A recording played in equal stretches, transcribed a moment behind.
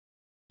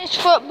It's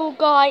football,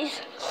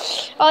 guys.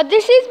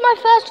 This is my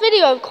first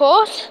video, of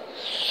course.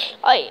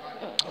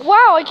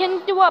 Wow, I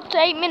can do up to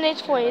 8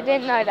 minutes for you.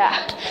 Didn't know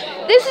that.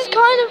 This is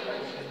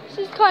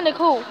kind of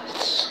cool.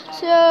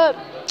 So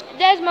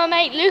there's my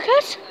mate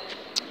Lucas.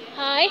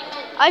 Hi.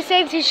 I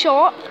saved his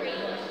shot.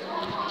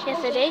 Yes,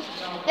 I did.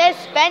 There's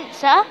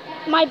Spencer.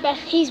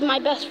 He's my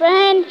best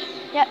friend.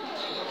 Yep.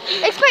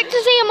 Expect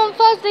to see him on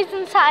Thursdays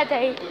and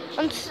Saturday.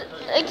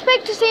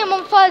 Expect to see him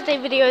on Thursday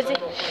videos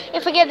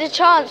if I get the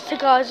chance to,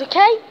 guys.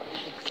 Okay.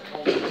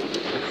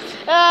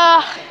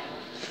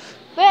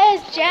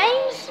 Where's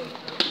James?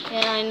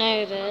 Yeah, I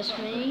know. There's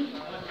me.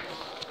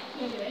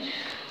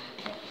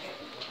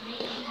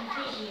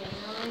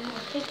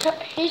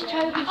 Here's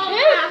Toby too.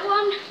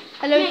 One.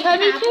 Hello,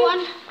 Toby too.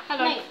 One.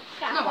 Hello.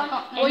 No,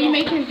 what are you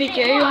making a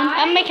video on?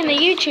 I'm making a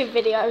YouTube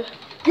video.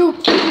 You're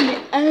killing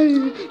it.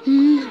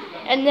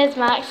 And there's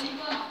Max.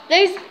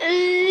 There's. Show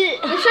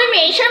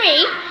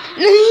me.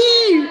 No,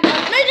 you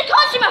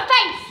can't see my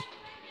face.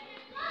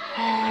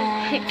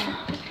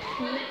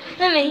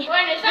 Let me.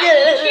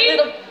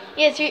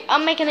 Yes,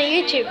 I'm making a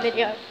YouTube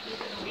video.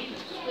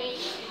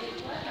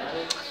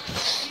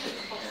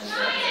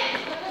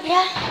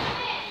 Yeah.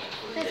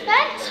 There's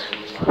Max.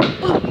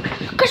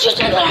 Because you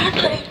said that.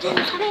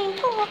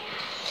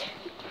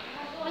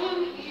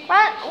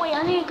 Right, wait,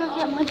 I need to go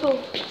get my ball.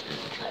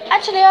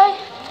 Actually,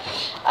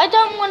 I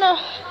don't want to.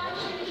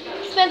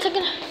 Spencer,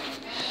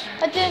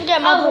 I didn't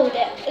get my ball.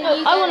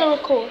 No, I want to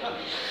record.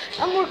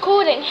 I'm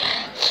recording.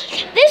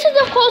 This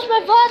is, of course,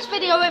 my first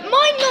video. It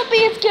might not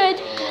be as good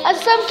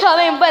as some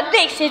coming, but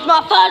this is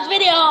my first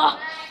video.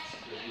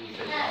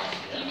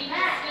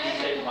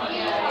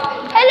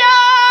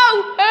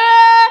 Hello.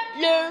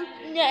 Hello.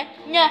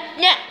 Nah.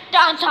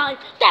 Dance time.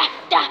 Da.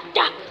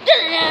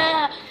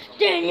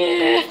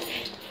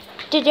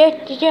 Did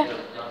you?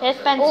 There's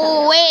Spencer.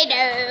 Oh,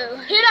 weirdo.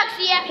 Who likes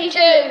the FT2?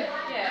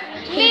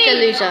 He's a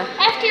loser.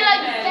 FT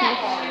like that.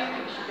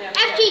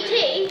 FTT?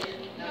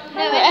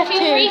 No, FT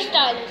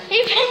freestylers.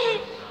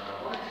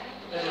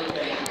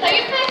 So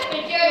your first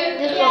video?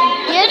 This one.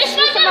 Yeah, this is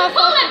my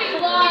first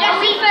video. Are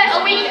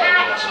we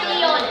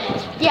actually on it?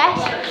 Yes.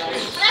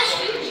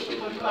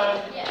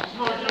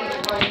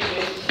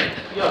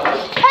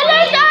 Hello,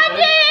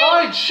 Daddy!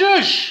 Right,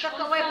 shush!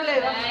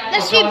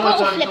 Let's do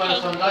bottle flipping.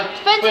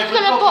 Spencer's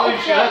gonna bottle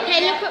flip. Okay,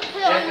 look at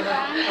put it on the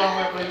ground.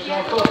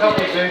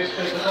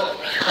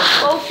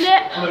 Bottle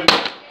flip.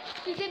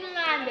 He didn't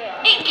land it.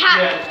 It can.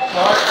 Yeah,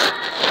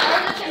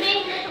 Look at me.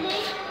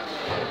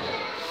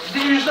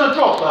 Did you just not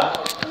drop that?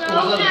 No, Or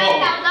was that the bottle?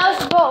 that was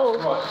the bottle.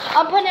 Right.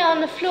 I'm putting it on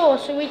the floor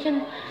so we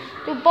can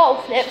do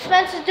bottle flip.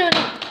 Spencer's doing it.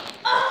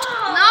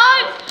 No!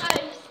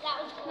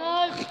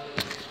 No.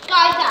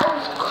 Guys, that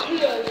was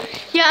close.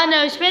 Yeah, I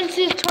know.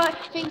 Spencer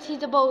thinks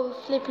he's a bottle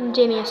flipping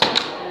genius.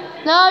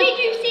 No. Did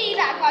you see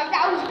that, guys?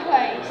 That was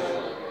close.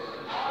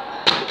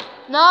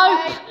 No.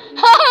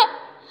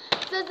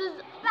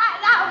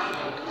 That was...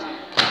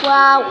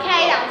 Wow.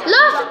 Okay, that was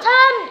Last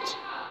attempt.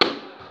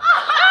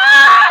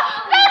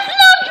 That's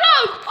not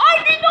close. I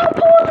did not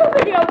pause the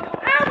video.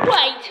 And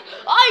wait.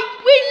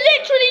 We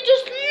literally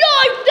just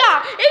lived that.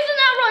 Isn't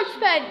that right,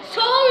 Spence?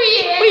 Sorry.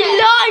 We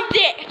lived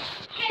it.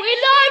 We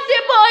lived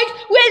it, boys.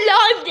 We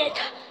lived it.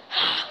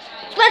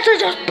 Spencer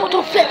just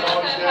bottle flipped.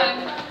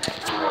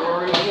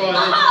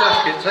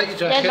 Take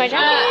your There's my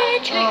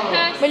jacket.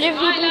 jacket. My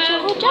lovely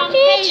beautiful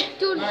jacket.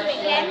 Do it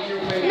again.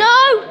 No,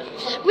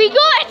 we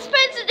got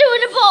Spencer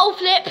doing a bottle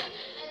flip.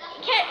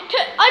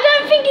 I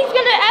don't think he's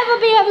gonna ever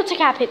be able to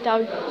cap it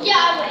though. Yeah, I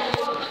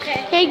will. Okay.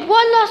 Okay,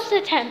 one last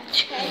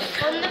attempt.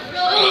 On the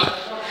floor.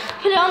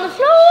 Put it on the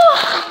floor.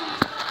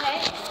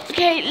 Okay.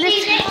 Okay, let's.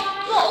 See this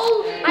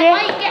bottle? I Yeah.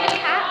 might get a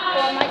cap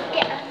or I might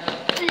get a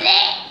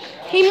flip.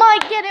 He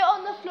might get it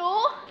on the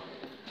floor.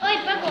 Oi,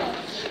 bubble.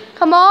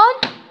 Come on.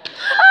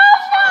 Oh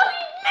no,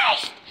 he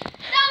missed.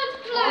 That was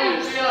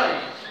close.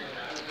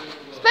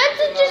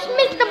 Spencer just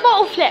missed the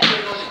bottle flip.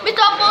 Missed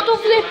that bottle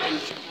flip.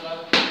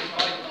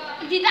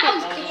 That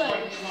was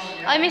close.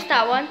 I missed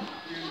that one.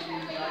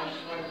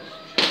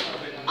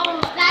 Oh,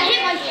 that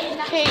hit my chin.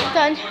 Okay, it's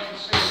done.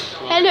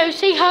 Hello,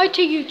 say hi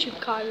to YouTube,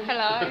 Kyron.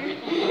 Hello.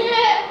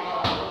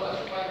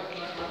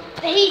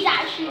 He's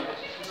actually.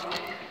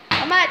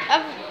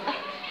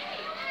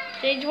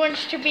 Did you want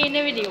to be in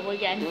the video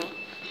again?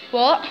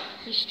 What?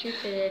 You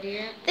stupid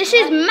idiot. This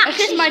is Max.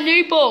 This is my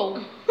new ball.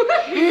 No,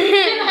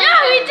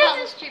 it That's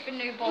doesn't. a stupid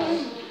new ball.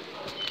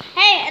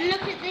 Hey, and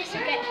look at this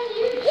again.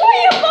 What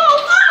are your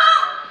balls?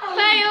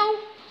 Fail.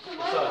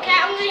 Okay,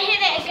 I'm gonna hit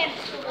it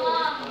against the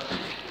wall.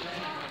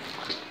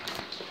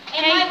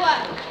 It might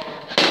work.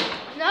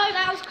 No,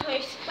 that was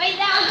close. Wait,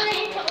 I'm gonna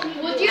hit it on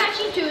the What do you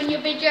actually do in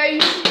your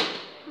videos?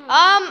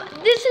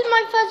 This is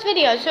my first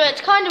video, so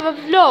it's kind of a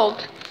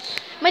vlog.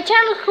 My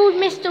channel's called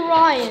Mr.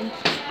 Ryan.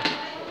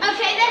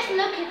 Okay, let's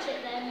look at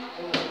it then.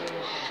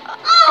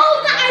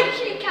 Oh, that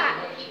actually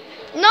catch.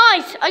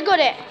 Nice, I got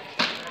it.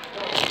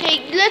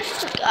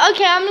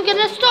 Okay, I'm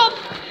gonna stop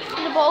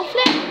the ball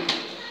flip.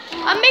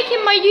 I'm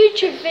making my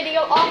YouTube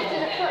video after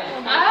the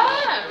football.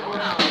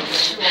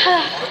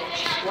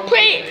 Oh.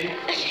 Pretty.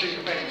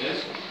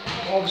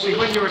 obviously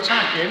when you're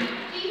attacking,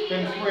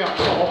 then 3 up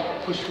top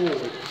push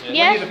forward.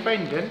 Yeah. When you're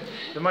defending,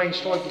 the main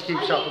striker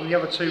keeps up and the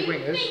other 2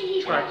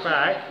 wingers track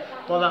back.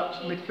 But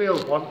that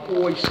midfield one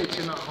always sits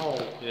in that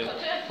hole. Yeah.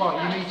 But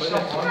you need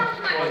someone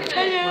like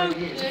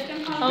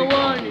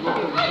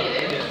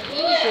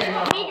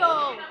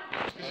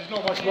there's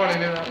not much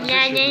running in that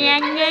position.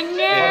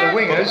 The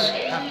wingers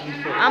have to be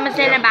fit. I'm a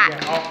centre back.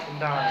 Up and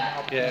down,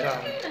 up and down.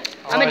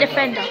 I'm a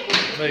defender.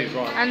 Move,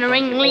 right. I'm the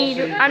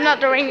ringleader. I'm not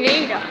the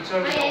ringleader.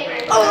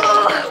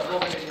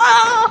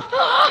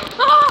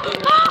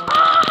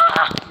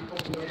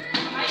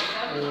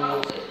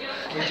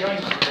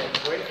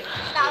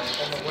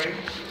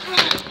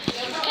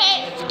 Okay,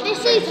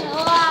 this is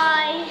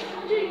why.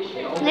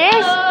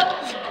 This?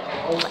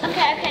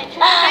 Okay,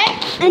 try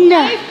it.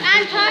 No.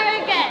 And try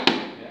again.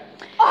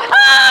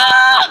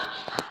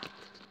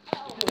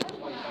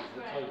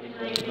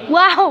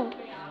 Wow.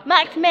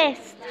 Max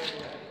missed.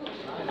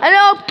 An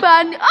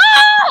open.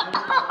 Oh!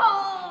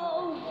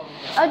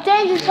 Oh,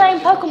 James is playing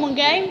Pokemon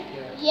game.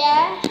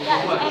 Yeah,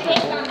 that's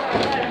epic.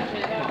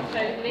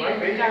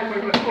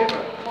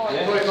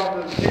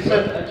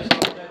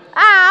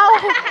 Ow!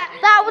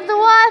 That was the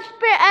worst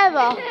bit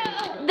ever.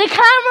 The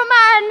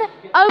cameraman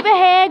over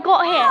here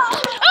got hit.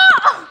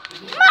 Oh!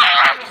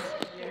 Max!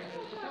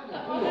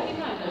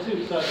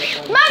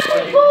 Max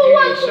was ball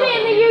once me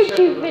in the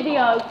YouTube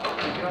video.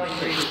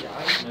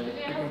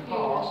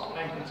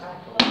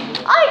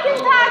 I can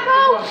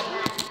tackle!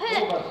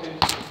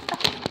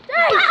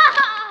 Dave!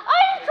 I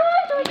am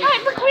trying to attack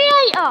the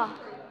creator!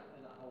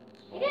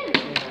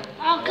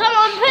 Oh, come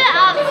on, put it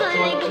up so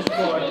they can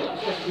see.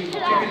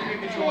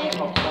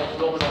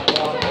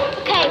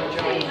 Okay,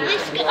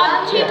 this 2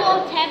 more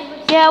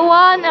attempts. Yeah,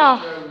 1.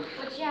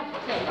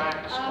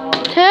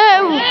 2.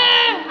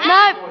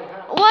 No,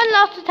 1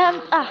 last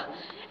attempt.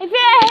 If it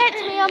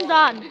hits me, I'm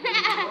done.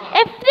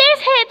 If this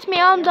hits me,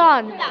 I'm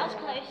done. That was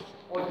close.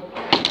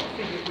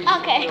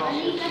 Okay.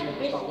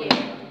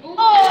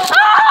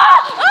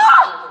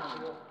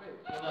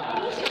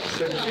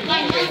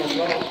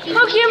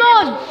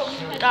 Pokemon!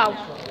 Oh.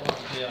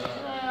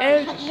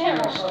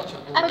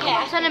 Okay.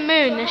 It's on the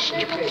moon.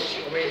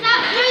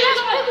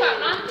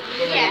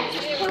 Yeah.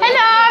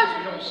 Hello!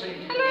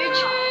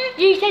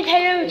 You said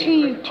hello to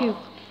YouTube.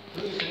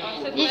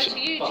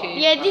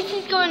 Yeah, this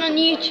is going on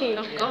YouTube.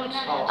 Oh God!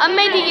 I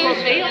made a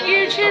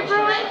YouTube,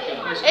 right?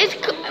 It's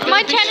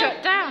my channel.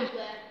 Shut down.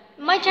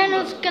 My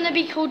channel's gonna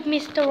be called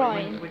Mr.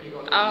 Ryan.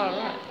 Oh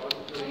right.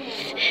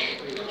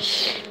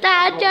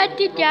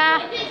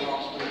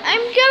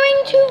 I'm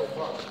going to.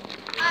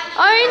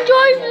 I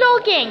enjoy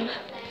vlogging.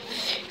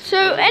 So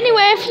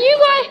anyway, if you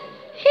guys,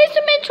 here's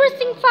some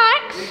interesting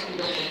facts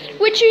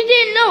which you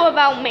didn't know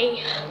about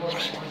me.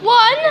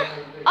 1.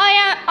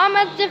 I'm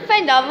a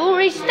defender, I've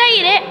already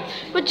stated it,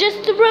 but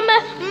just to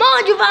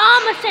remind you that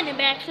I'm a centre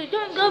back, so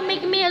don't go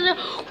making me as a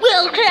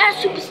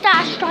world-class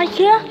superstar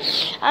striker.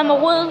 I'm a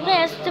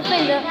world-class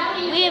defender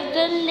with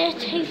the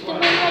latest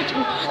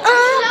legend.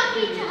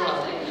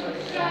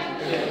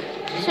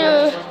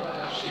 So,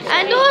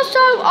 and also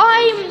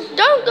I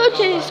don't go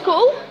to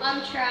school.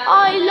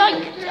 I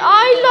like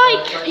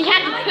bacon. He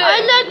had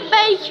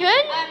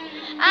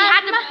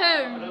a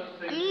poo.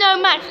 No,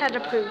 Max had a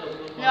poo.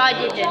 No, I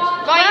didn't.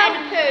 Ryan had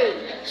a poo.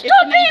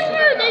 Stop being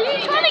rude! Are you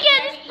trying to get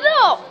this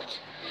blocked?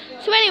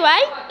 So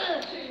anyway.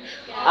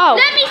 Oh.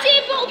 Let me see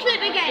a bottle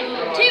flip again.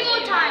 2 more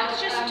times.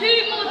 Just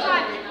 2 more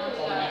times.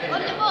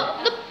 On the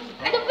bottle.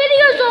 The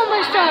video's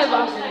almost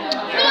over.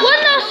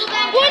 One last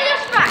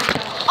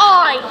fact.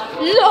 I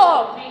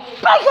love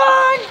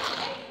bacon!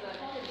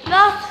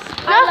 Last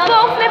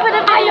bottle flip of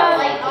the video.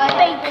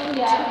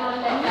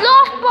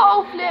 Last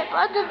bottle flip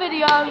of the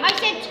video. I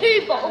said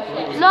 2 bottle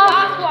flips.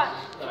 Last one.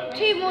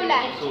 2 more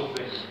left.